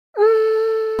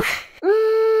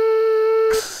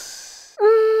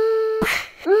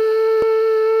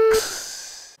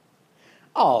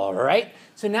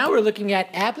So now we're looking at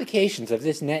applications of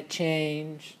this net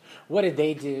change. What did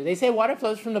they do? They say water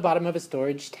flows from the bottom of a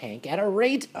storage tank at a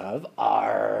rate of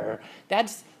R.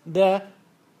 That's the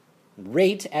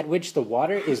rate at which the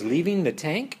water is leaving the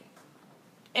tank.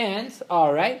 And,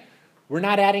 all right, we're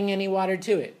not adding any water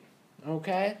to it.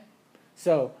 Okay?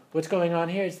 So what's going on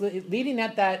here is leading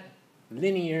at that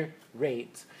linear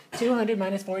rate. 200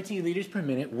 minus 4t liters per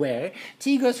minute, where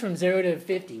t goes from 0 to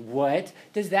 50. What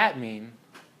does that mean?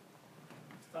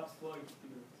 Stops flowing 50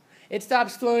 minutes. It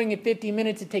stops flowing at 50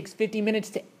 minutes. It takes 50 minutes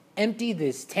to empty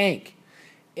this tank.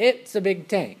 It's a big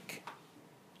tank.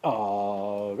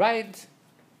 All right.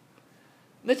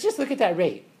 Let's just look at that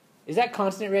rate. Is that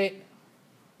constant rate?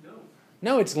 No.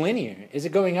 No, it's linear. Is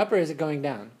it going up or is it going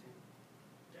down?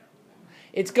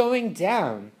 It's going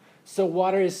down. So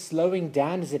water is slowing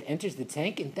down as it enters the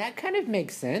tank, and that kind of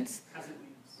makes sense. As it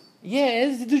leaves. Yeah,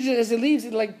 as it leaves,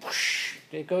 it like, whoosh,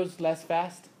 it goes less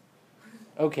fast.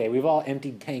 Okay, we've all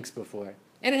emptied tanks before.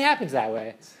 And it happens that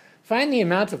way. Find the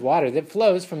amount of water that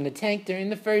flows from the tank during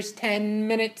the first 10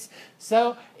 minutes.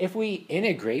 So if we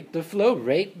integrate the flow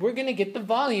rate, we're going to get the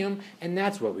volume, and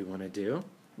that's what we want to do.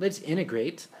 Let's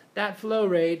integrate that flow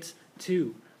rate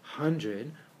to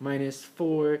 100 minus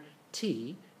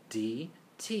 4t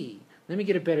dt. Let me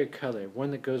get a better color,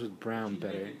 one that goes with brown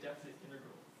better.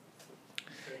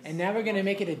 And now we're going to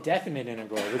make it a definite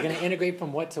integral. We're going to integrate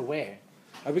from what to where?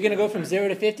 Are we going to go from 0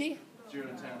 to 50? 0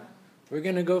 to 10. We're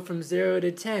going to go from 0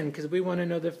 to 10 because we want to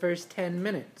know the first 10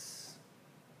 minutes.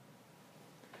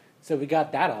 So we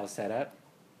got that all set up.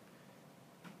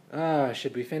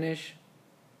 Should we finish?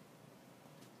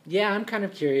 Yeah, I'm kind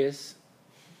of curious.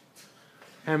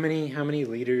 How many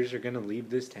liters are going to leave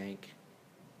this tank?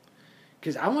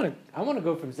 Because I want to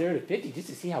go from 0 to 50 just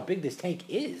to see how big this tank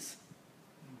is.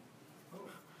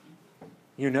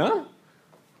 You know?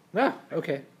 Ah,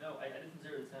 okay. No, I did from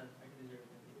 0 to 10. I can do 0 to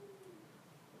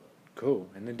 10. Cool.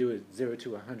 And then do it 0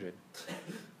 to 100.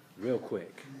 Real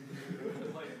quick.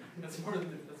 That's more.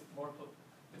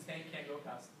 The tank can't go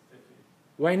past 50.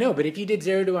 Well, I know, but if you did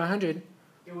 0 to 100,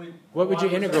 what would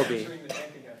your water integral start be? entering the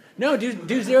tank again. No,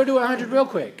 do 0 to 100 real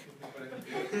quick.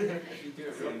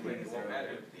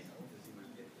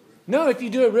 No, if you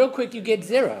do it real quick, you get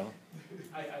 0.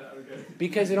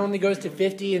 Because it only goes to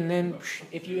 50, and then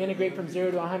if you integrate from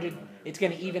 0 to 100, it's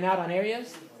going to even out on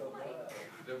areas.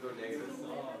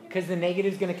 Because the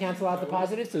negative is going to cancel out the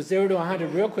positive, so 0 to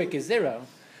 100 real quick is 0.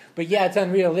 But yeah, it's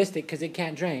unrealistic because it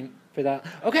can't drain for that.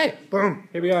 Okay, boom,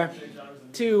 here we are.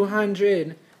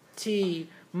 200t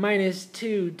minus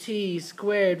 2t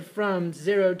squared from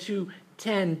 0 to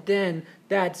 10, then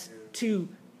that's 2.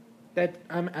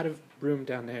 I'm out of room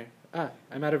down there.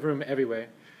 I'm out of room everywhere.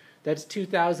 That's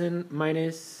 2,000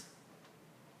 minus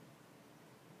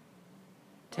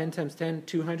 10 times 10,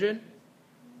 200.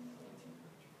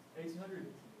 1800.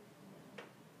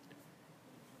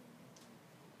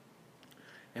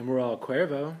 And we're all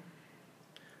Cuervo.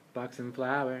 Box and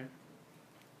flour.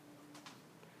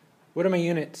 What are my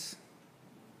units?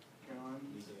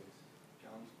 Gallons.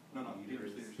 No,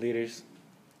 liters. Liters.